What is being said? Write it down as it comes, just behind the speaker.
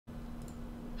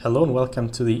Hello and welcome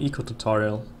to the eco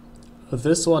tutorial.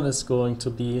 This one is going to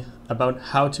be about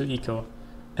how to eco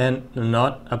and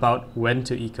not about when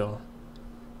to eco.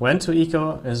 When to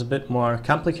eco is a bit more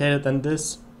complicated than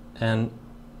this, and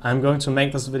I'm going to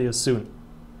make this video soon.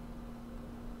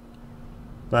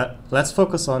 But let's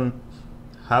focus on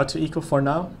how to eco for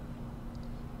now.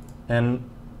 And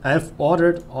I've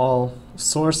ordered all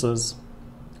sources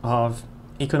of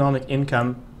economic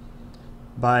income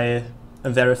by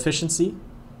their efficiency.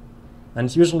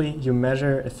 And usually you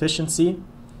measure efficiency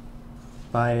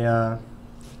by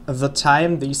the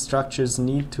time these structures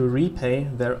need to repay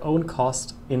their own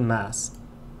cost in mass.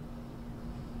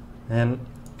 And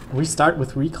we start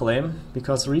with reclaim,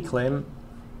 because reclaim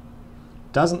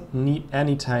doesn't need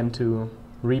any time to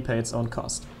repay its own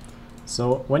cost.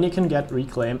 So when you can get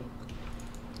reclaim,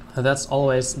 that's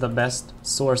always the best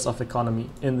source of economy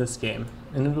in this game,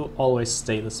 and it will always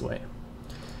stay this way.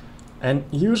 And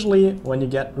usually when you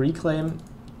get reclaim,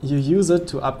 you use it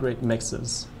to upgrade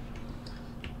mixes,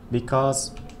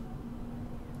 because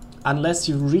unless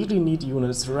you really need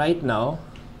units right now,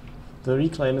 the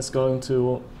reclaim is going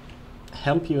to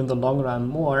help you in the long run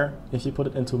more if you put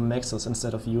it into mixes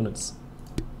instead of units.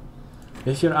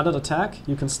 If you're under attack,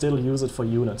 you can still use it for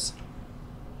units.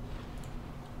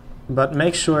 But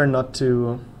make sure not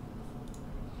to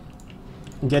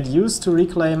get used to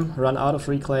reclaim, run out of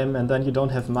reclaim, and then you don't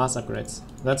have mass upgrades.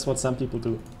 That's what some people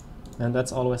do, and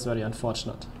that's always very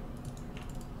unfortunate.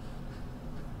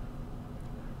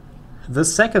 The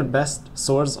second best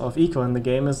source of eco in the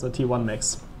game is the T1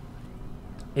 mix.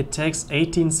 It takes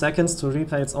 18 seconds to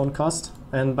repay its own cost,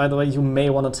 and by the way, you may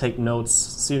want to take notes.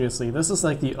 Seriously, this is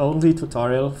like the only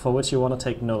tutorial for which you want to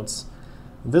take notes.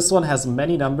 This one has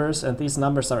many numbers, and these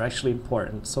numbers are actually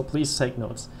important, so please take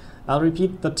notes. I'll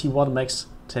repeat, the T1 max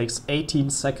takes 18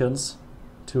 seconds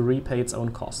to repay its own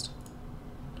cost.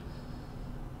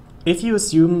 If you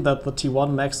assume that the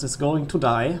T1 max is going to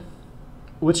die,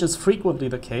 which is frequently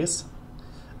the case,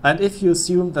 and if you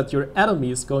assume that your enemy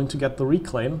is going to get the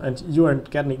reclaim and you aren't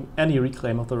getting any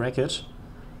reclaim of the wreckage,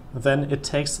 then it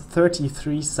takes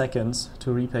 33 seconds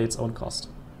to repay its own cost,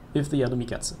 if the enemy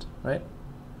gets it, right?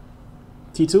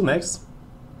 T2 max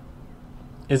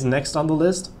is next on the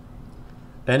list,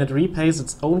 and it repays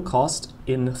its own cost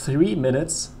in 3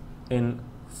 minutes in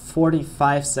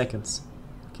 45 seconds,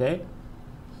 okay?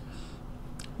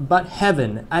 But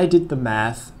heaven, I did the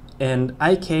math and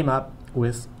I came up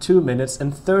with 2 minutes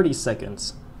and 30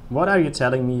 seconds. What are you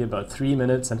telling me about 3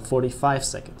 minutes and 45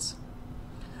 seconds?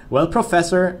 Well,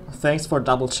 professor, thanks for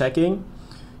double checking.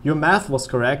 Your math was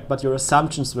correct, but your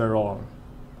assumptions were wrong.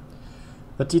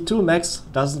 The T2 max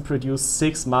doesn't produce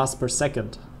 6 mass per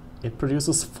second. It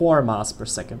produces 4 mass per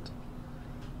second.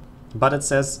 But it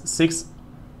says 6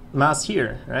 mass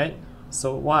here, right?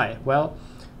 So why? Well,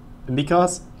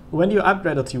 because when you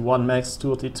upgrade a T1 max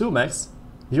to a T2 max,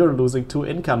 you're losing 2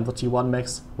 income the T1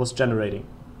 max was generating.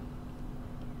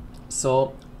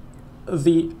 So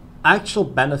the actual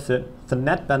benefit, the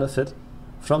net benefit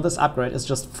from this upgrade is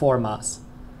just 4 mass.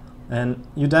 And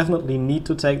you definitely need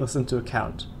to take this into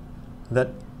account, that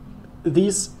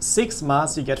these 6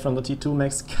 mass you get from the T2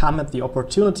 max come at the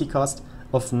opportunity cost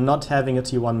of not having a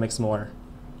T1 max more.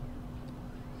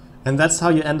 And that's how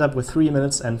you end up with 3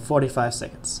 minutes and 45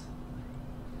 seconds.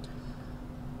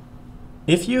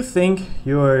 If you think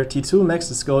your T2 max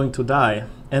is going to die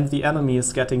and the enemy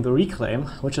is getting the reclaim,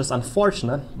 which is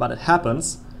unfortunate, but it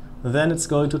happens, then it's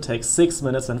going to take 6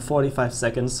 minutes and 45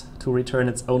 seconds to return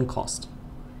its own cost.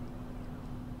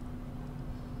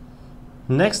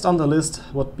 Next on the list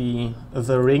would be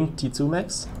the ring T2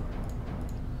 max.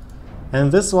 And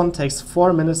this one takes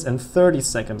 4 minutes and 30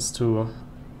 seconds to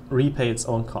repay its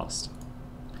own cost.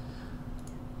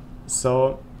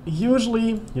 So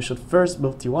usually you should first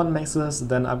build T1 maxes,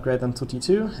 then upgrade them to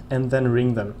T2, and then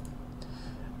ring them.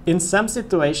 In some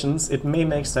situations it may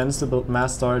make sense to build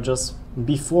mass storages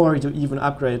before you even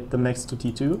upgrade the max to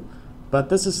T2, but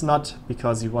this is not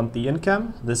because you want the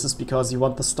income, this is because you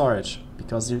want the storage,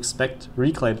 because you expect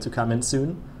reclaim to come in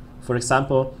soon. For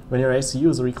example, when your ACU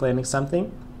is reclaiming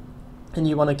something, and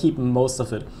you want to keep most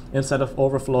of it, instead of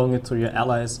overflowing it to your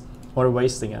allies or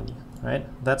wasting any, right?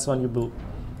 That's when you build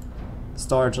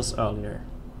storages earlier.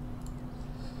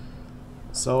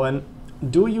 So, and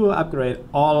do you upgrade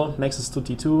all maxes to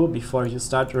T2 before you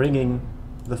start ringing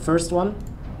the first one,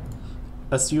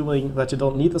 assuming that you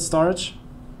don't need the storage?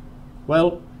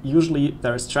 Well, usually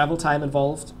there is travel time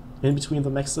involved in between the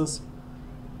maxes,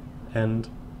 and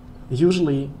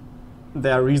usually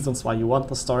there are reasons why you want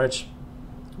the storage.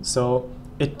 So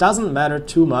it doesn't matter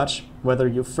too much whether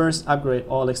you first upgrade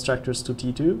all extractors to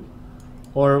T2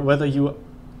 or whether you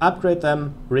upgrade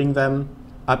them, ring them,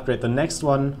 upgrade the next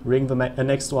one, ring the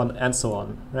next one, and so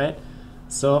on, right?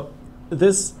 So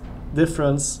this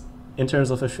difference in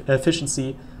terms of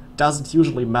efficiency doesn't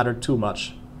usually matter too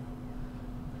much.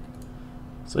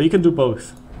 So you can do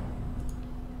both.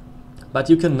 But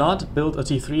you cannot build a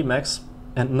T3 max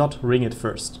and not ring it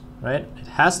first, right? It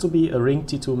has to be a ring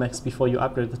T2 max before you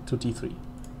upgrade it to T3.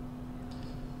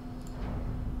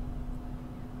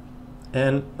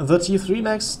 And the T3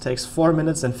 max takes 4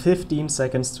 minutes and 15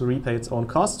 seconds to repay its own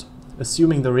cost,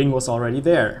 assuming the ring was already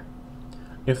there.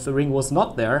 If the ring was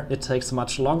not there, it takes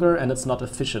much longer and it's not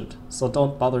efficient, so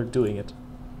don't bother doing it.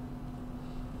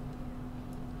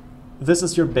 This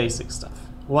is your basic stuff.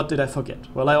 What did I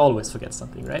forget? Well, I always forget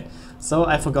something, right? So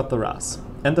I forgot the RAS.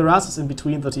 And the RAS is in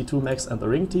between the T2 max and the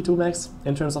ring T2 max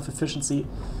in terms of efficiency.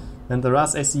 And the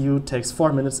RAS ACU takes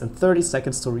 4 minutes and 30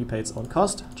 seconds to repay its own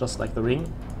cost, just like the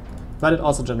ring. But it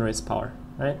also generates power,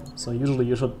 right? So usually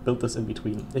you should build this in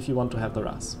between if you want to have the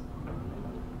RAS.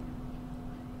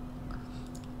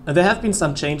 And there have been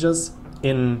some changes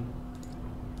in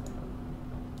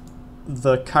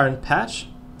the current patch.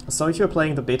 So if you're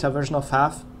playing the beta version of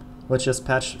FAF, which is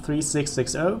patch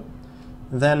 3.6.6.0,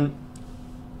 then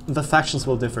the factions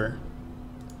will differ.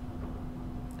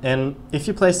 And if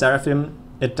you play Seraphim,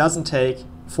 it doesn't take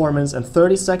 4 minutes and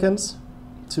 30 seconds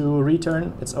to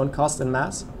return its own cost in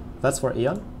mass. That's for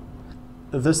Aeon.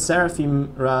 The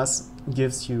Seraphim RAS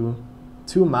gives you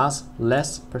 2 mass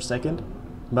less per second,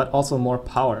 but also more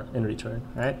power in return,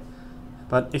 right?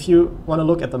 But if you want to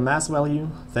look at the mass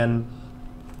value, then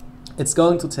it's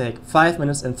going to take 5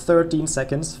 minutes and 13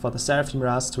 seconds for the Seraphim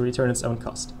RAS to return its own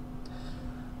cost.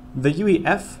 The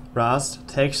UEF RAS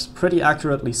takes pretty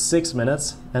accurately 6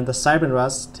 minutes, and the Cybran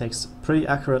RAS takes pretty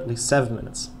accurately 7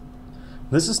 minutes.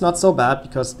 This is not so bad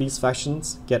because these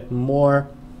factions get more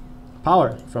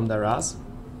power from their RAS.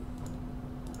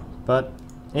 But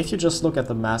if you just look at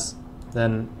the mass,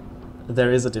 then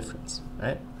there is a difference,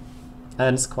 right?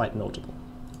 And it's quite notable.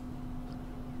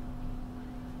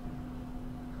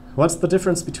 What's the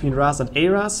difference between RAS and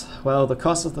ARAS? Well, the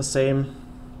cost is the same,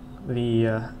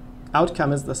 the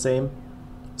outcome is the same,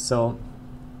 so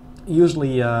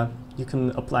usually you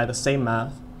can apply the same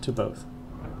math to both.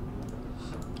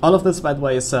 All of this, by the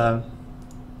way, is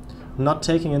not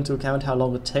taking into account how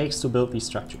long it takes to build these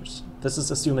structures. This is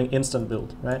assuming instant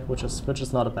build, right? Which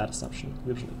is not a bad assumption,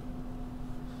 usually.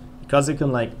 Because you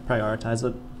can like prioritize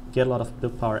it, get a lot of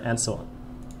build power, and so on.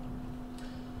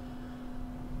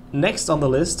 Next on the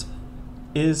list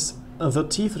is the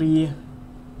T3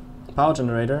 power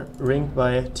generator ringed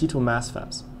by T2 mass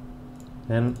FAFs.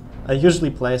 And I usually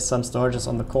place some storages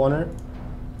on the corner,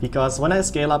 because when I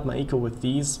scale up my eco with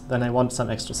these, then I want some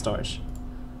extra storage.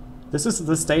 This is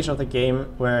the stage of the game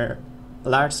where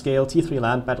large-scale T3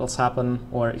 land battles happen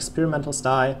or experimentals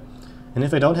die, and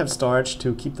if I don't have storage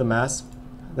to keep the mass,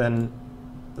 then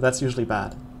that's usually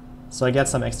bad. So I get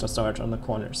some extra storage on the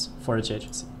corners for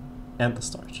adjacency and the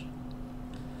storage.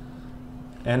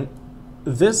 And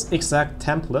this exact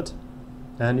template,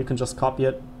 and you can just copy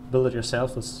it, build it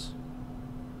yourself, it's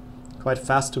quite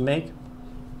fast to make.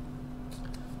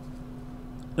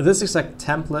 This exact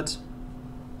template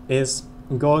is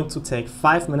going to take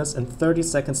 5 minutes and 30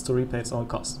 seconds to repay its own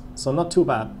cost. So not too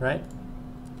bad, right?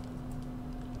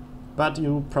 But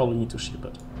you probably need to shield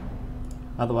it.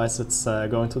 Otherwise it's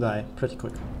going to die pretty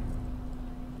quickly.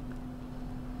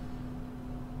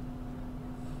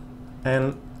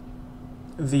 And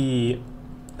the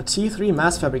T3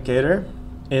 mass fabricator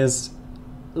is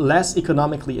less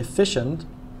economically efficient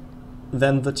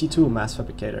than the T2 mass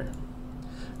fabricator.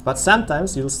 But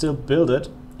sometimes you'll still build it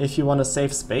if you want to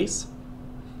save space,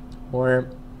 or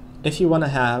if you want to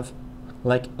have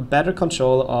like a better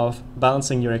control of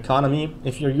balancing your economy,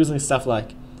 if you're using stuff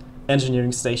like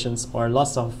engineering stations or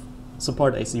lots of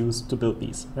support ACUs to build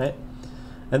these, right?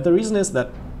 And the reason is that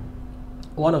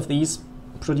one of these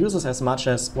produces as much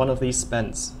as one of these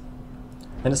spends.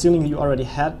 And assuming you already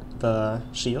had the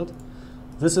shield,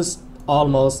 this is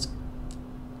almost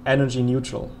energy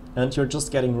neutral, and you're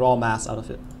just getting raw mass out of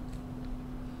it.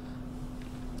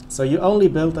 So you only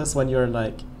build this when you're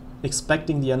like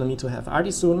expecting the enemy to have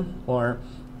RD soon, or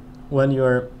when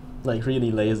you're like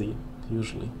really lazy,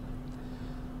 usually.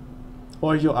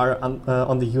 Or you are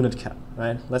on the unit cap,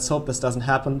 right? Let's hope this doesn't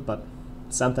happen, but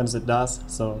sometimes it does.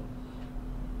 So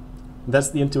that's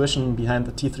the intuition behind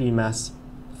the T3 mass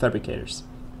fabricators.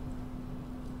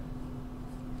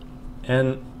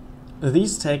 And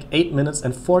these take 8 minutes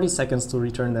and 40 seconds to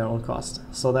return their own cost.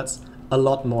 So that's a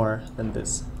lot more than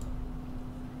this.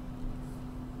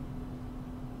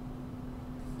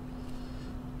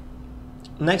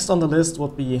 Next on the list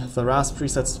would be the RAS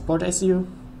preset support ACU.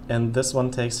 and this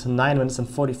one takes 9 minutes and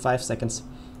 45 seconds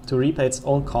to repay its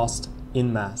own cost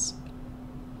in mass.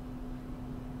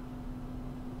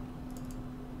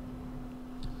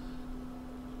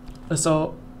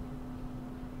 So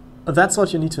that's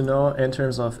what you need to know in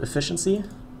terms of efficiency.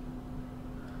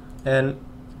 And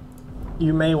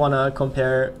you may want to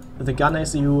compare the gun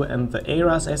ACU and the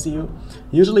ARAS ACU.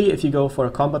 Usually if you go for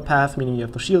a combat path, meaning you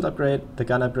have the shield upgrade, the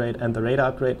gun upgrade, and the radar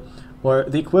upgrade, or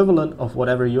the equivalent of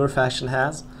whatever your faction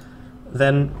has,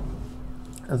 then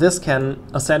this can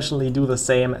essentially do the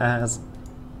same as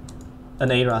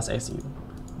an ARAS ACU.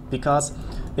 Because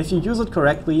if you use it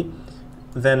correctly,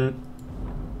 then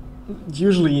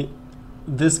usually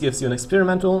this gives you an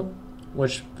experimental,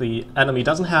 which the enemy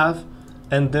doesn't have,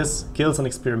 and this kills an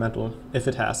experimental if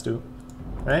it has to,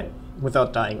 right?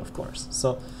 Without dying, of course.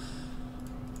 So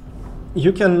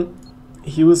you can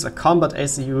use a combat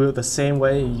ACU the same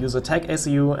way you use a tech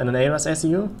ACU and an ARAS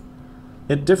ACU.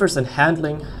 It differs in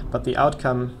handling, but the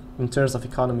outcome in terms of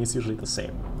economy is usually the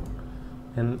same.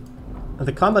 And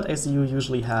the combat ACU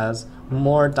usually has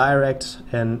more direct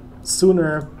and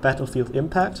sooner battlefield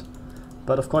impact,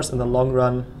 but of course in the long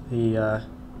run the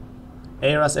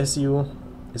ARAS ACU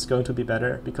is going to be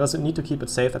better because you need to keep it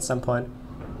safe at some point.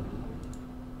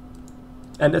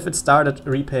 And if it started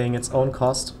repaying its own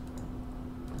cost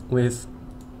with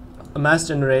a mass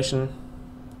generation,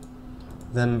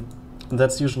 then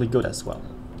that's usually good as well.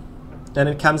 And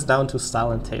it comes down to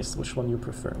style and taste, which one you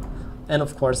prefer. And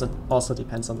of course it also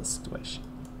depends on the situation.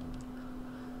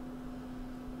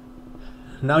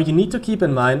 Now you need to keep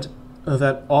in mind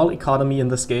that all economy in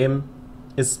this game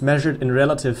is measured in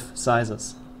relative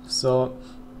sizes. So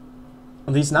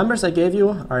these numbers I gave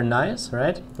you are nice,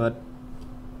 right? But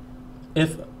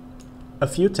if a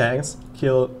few tanks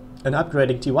kill an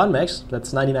upgrading T1 max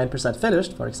that's 99%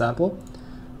 finished, for example,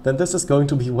 then this is going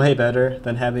to be way better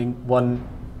than having one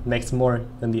max more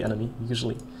than the enemy,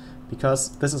 usually,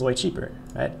 because this is way cheaper,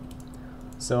 right?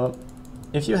 So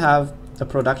if you have a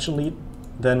production lead,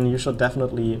 then you should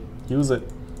definitely use it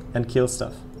and kill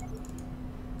stuff.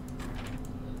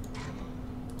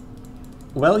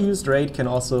 Well-used raid can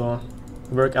also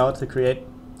work out to create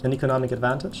an economic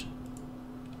advantage.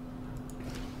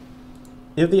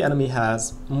 If the enemy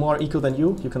has more eco than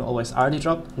you can always RD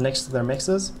drop next to their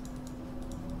mixes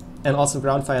and also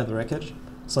ground fire the wreckage,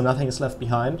 so nothing is left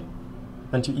behind,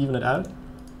 and to even it out.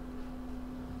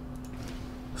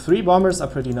 3 bombers are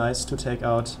pretty nice to take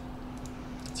out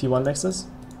T1 mixes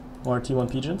or T1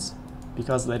 pigeons,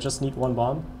 because they just need 1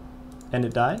 bomb and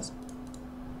it dies.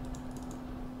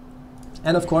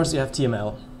 And of course you have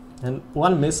TML, and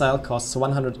 1 missile costs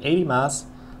 180 mass,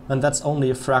 and that's only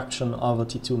a fraction of a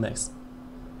T2 max.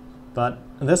 But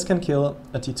this can kill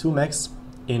a T2 max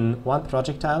in 1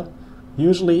 projectile.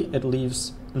 Usually it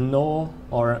leaves no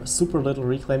or super little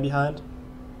reclaim behind.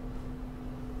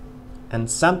 And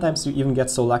sometimes you even get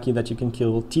so lucky that you can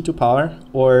kill T2 power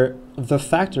or the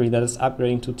factory that is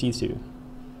upgrading to T2.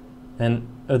 And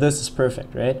this is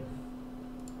perfect, right?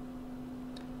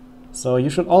 So you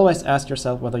should always ask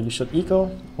yourself whether you should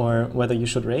eco or whether you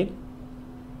should raid,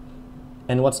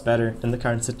 and what's better in the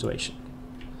current situation.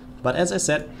 But as I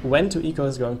said, when to eco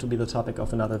is going to be the topic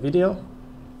of another video,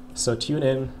 so tune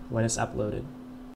in when it's uploaded.